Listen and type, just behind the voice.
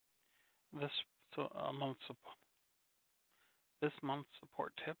This so a month this month's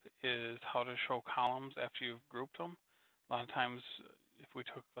support tip is how to show columns after you've grouped them. A lot of times, if we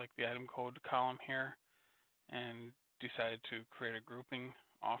took like the item code column here and decided to create a grouping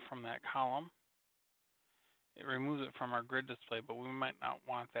off from that column, it removes it from our grid display, but we might not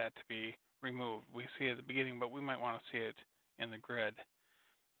want that to be removed. We see it at the beginning, but we might want to see it in the grid.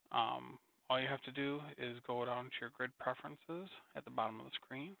 All you have to do is go down to your grid preferences at the bottom of the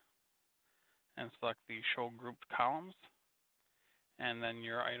screen and select the show grouped columns, and then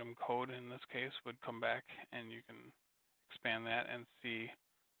your item code in this case would come back and you can expand that and see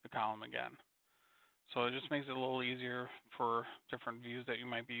the column again. So it just makes it a little easier for different views that you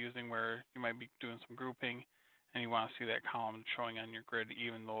might be using, where you might be doing some grouping and you want to see that column showing on your grid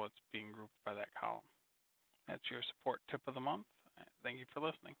even though it's being grouped by that column. That's your support tip of the month. Thank you for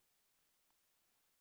listening.